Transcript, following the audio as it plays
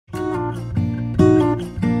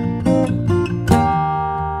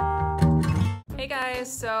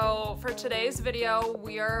so for today's video,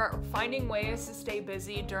 we are finding ways to stay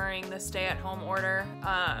busy during the stay-at-home order.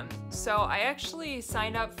 So I actually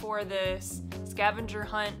signed up for this scavenger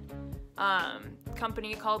hunt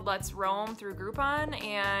company called Let's Roam through Groupon,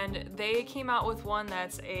 and they came out with one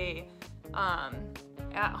that's a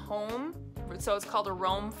at home, so it's called a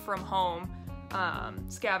roam from home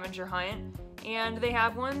scavenger hunt. And they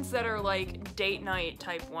have ones that are like date night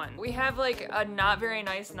type one. We have like a not very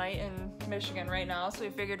nice night in Michigan right now, so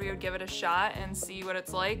we figured we would give it a shot and see what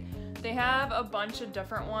it's like. They have a bunch of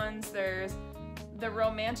different ones. There's the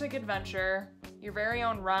romantic adventure, your very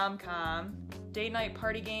own rom-com, date night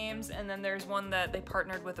party games, and then there's one that they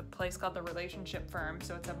partnered with a place called the Relationship Firm,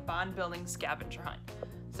 so it's a bond building scavenger hunt.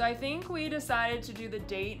 So I think we decided to do the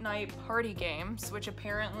date night party games, which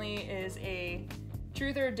apparently is a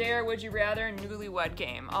truth or dare, would you rather, newlywed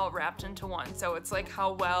game all wrapped into one. So it's like,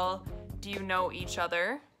 how well do you know each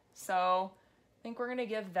other? So I think we're gonna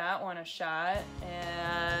give that one a shot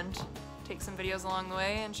and take some videos along the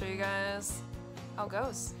way and show you guys how it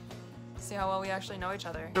goes. See how well we actually know each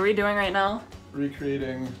other. What are we doing right now?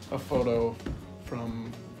 Recreating a photo from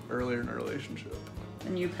earlier in a relationship.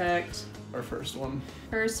 And you picked? Our first one.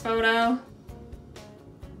 First photo.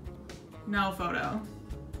 No photo.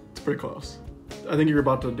 It's pretty close. I think you're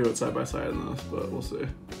about to do it side by side in this, but we'll see.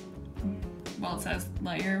 Well, it says,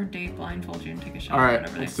 let your date blindfold you and take a shot. All right,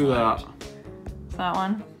 let's do that. Is that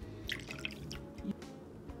one?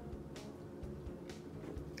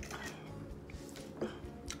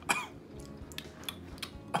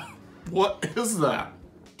 What is that?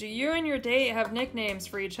 Do you and your date have nicknames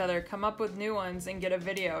for each other? Come up with new ones and get a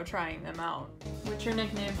video trying them out. What's your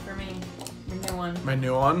nickname for me? Your new one. My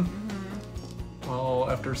new one? Well,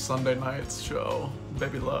 after Sunday night's show,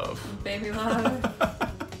 Baby Love. Baby Love.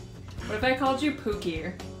 What if I called you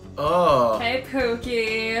Pookie? Oh. Hey,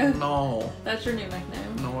 Pookie. No. That's your new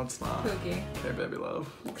nickname. No, it's not. Pookie. Okay, Baby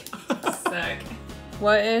Love. Sick.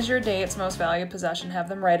 What is your date's most valued possession? Have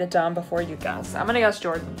them write it down before you guess. I'm gonna guess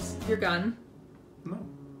Jordan's. Your gun? No.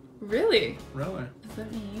 Really? Really? Is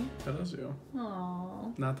that me? That is you.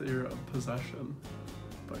 Aww. Not that you're a possession,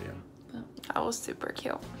 but yeah. That was super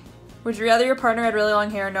cute. Would you rather your partner had really long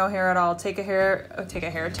hair, no hair at all? Take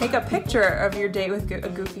a picture of your date with a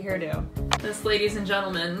goofy hairdo. This, ladies and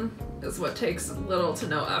gentlemen, is what takes little to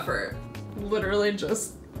no effort. Literally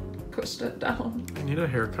just pushed it down. I need a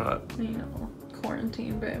haircut. I know.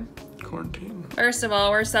 Quarantine, babe. Quarantine. First of all,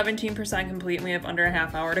 we're 17% complete and we have under a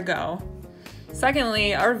half hour to go.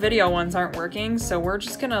 Secondly, our video ones aren't working, so we're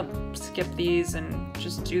just gonna skip these and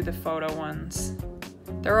just do the photo ones.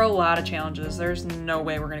 There are a lot of challenges. There's no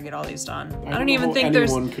way we're gonna get all these done. I don't even think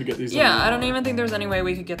there's anyone could get these done. Yeah, I don't even think there's any way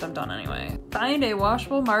we could get them done anyway. Find a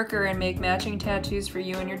washable marker and make matching tattoos for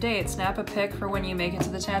you and your date. Snap a pic for when you make it to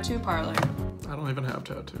the tattoo parlor. I don't even have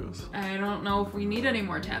tattoos. I don't know if we need any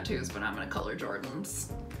more tattoos, but I'm gonna color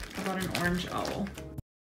Jordan's. How about an orange owl?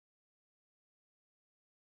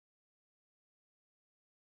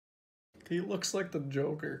 He looks like the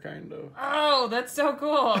Joker, kind of. Oh, that's so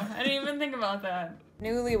cool. I didn't even think about that.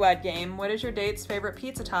 Newlywed game. What is your date's favorite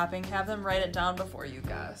pizza topping? Have them write it down before you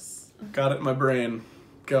guess. Got it in my brain.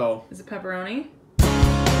 Go. Is it pepperoni?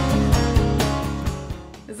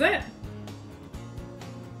 Is it?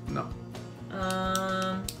 No.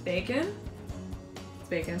 Bacon? It's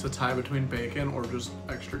bacon. It's a tie between bacon or just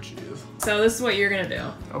extra cheese. So this is what you're gonna do.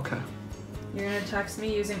 Okay. You're gonna text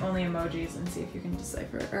me using only emojis and see if you can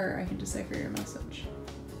decipher, or I can decipher your message.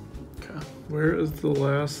 Okay. Where is the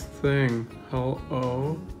last thing?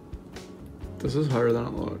 Hello? This is harder than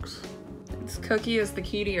it looks. This cookie is the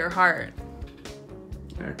key to your heart.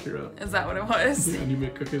 Accurate. Is that what it was? And you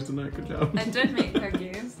make cookies tonight, good job. I did make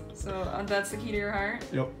cookies. So that's the key to your heart?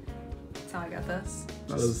 Yep. That's how I got this.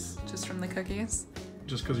 That is just from the cookies.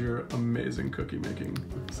 Just because you're amazing cookie making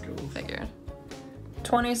skills. Figured.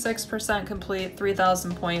 26% complete,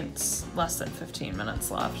 3,000 points, less than 15 minutes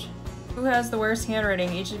left. Who has the worst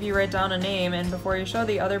handwriting? Each of you write down a name, and before you show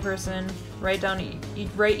the other person, write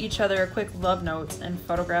each other a quick love notes and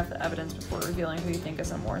photograph the evidence before revealing who you think is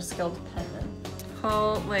a more skilled penman.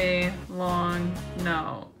 Holy long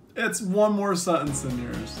no. It's one more sentence than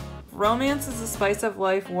yours. Romance is the spice of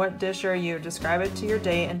life. What dish are you? Describe it to your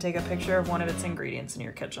date and take a picture of one of its ingredients in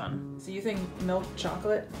your kitchen. So you think milk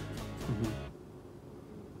chocolate? Mm-hmm.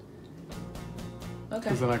 Okay.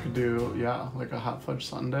 Because then I could do, yeah, like a hot fudge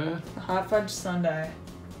sundae. A hot fudge sundae.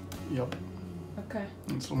 Yep. Okay.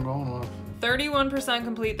 That's what I'm going with. 31%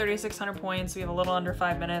 complete, 3,600 points. We have a little under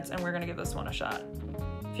 5 minutes, and we're gonna give this one a shot.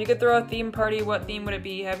 If you could throw a theme party, what theme would it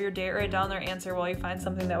be? Have your date write down their answer while you find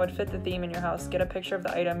something that would fit the theme in your house. Get a picture of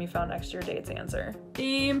the item you found next to your date's answer.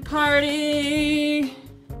 Theme party!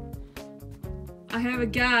 I have a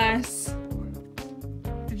guess.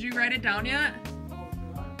 Did you write it down yet?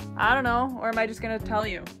 I don't know, or am I just gonna tell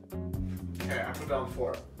you? Okay, I put down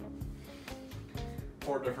 4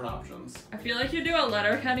 different options. I feel like you do a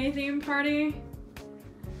Letterkenny theme party.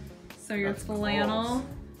 So your That's flannel. close.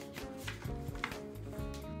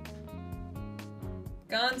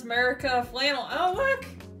 Guns, America, flannel. Oh, look!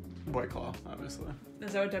 White Claw, obviously.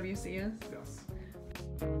 Is that what WC is? Yes.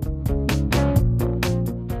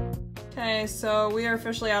 Okay, so we are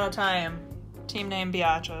officially out of time. Team name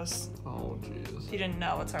Beatrice. Oh, jeez. If you didn't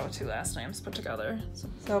know, it's our 2 last names put together.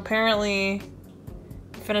 So apparently,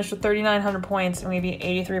 we finished with 3,900 points and we beat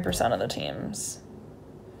 83% of the teams.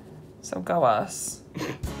 So go us.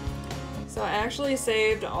 So I actually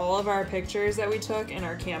saved all of our pictures that we took in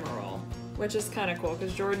our camera roll, which is kind of cool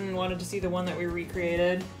because Jordan wanted to see the one that we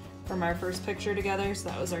recreated from our first picture together. So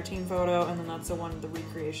that was our team photo, and then that's the one, the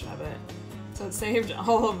recreation of it. So it saved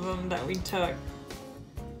all of them that we took,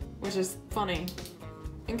 which is funny.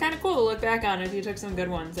 And kind of cool to look back on if you took some good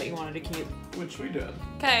ones that you wanted to keep. Which we did.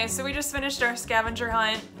 Okay, so we just finished our scavenger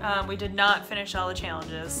hunt. We did not finish all the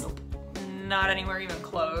challenges. Nope. Not anywhere even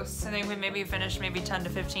close. I think we maybe finished maybe 10 to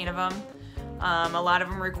 15 of them. A lot of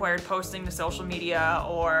them required posting to social media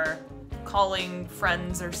or calling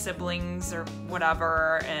friends or siblings or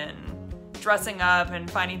whatever and dressing up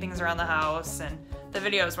and finding things around the house, and the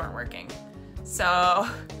videos weren't working. So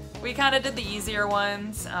we kind of did the easier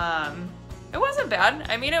ones. It wasn't bad.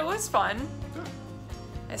 I mean, it was fun. Yeah.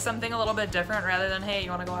 It's something a little bit different rather than, hey, you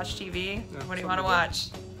want to go watch TV? Yeah, What do you want to watch?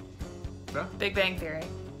 Yeah. Big Bang Theory.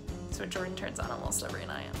 That's what Jordan turns on almost every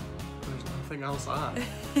night. There's nothing else on.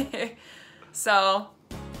 So,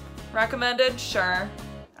 recommended? Sure.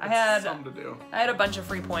 I had something to do. I had a bunch of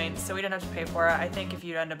free points, so we didn't have to pay for it. I think if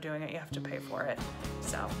you end up doing it, you have to pay for it.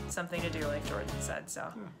 So, something to do, like Jordan said. So,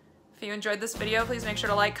 Yeah. if you enjoyed this video, please make sure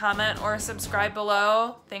to like, comment, or subscribe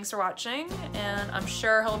below. Thanks for watching, and I'm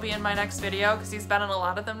sure he'll be in my next video because he's been in a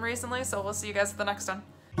lot of them recently, so we'll see you guys at the next one.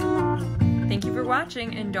 Thank you for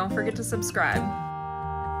watching, and don't forget to subscribe.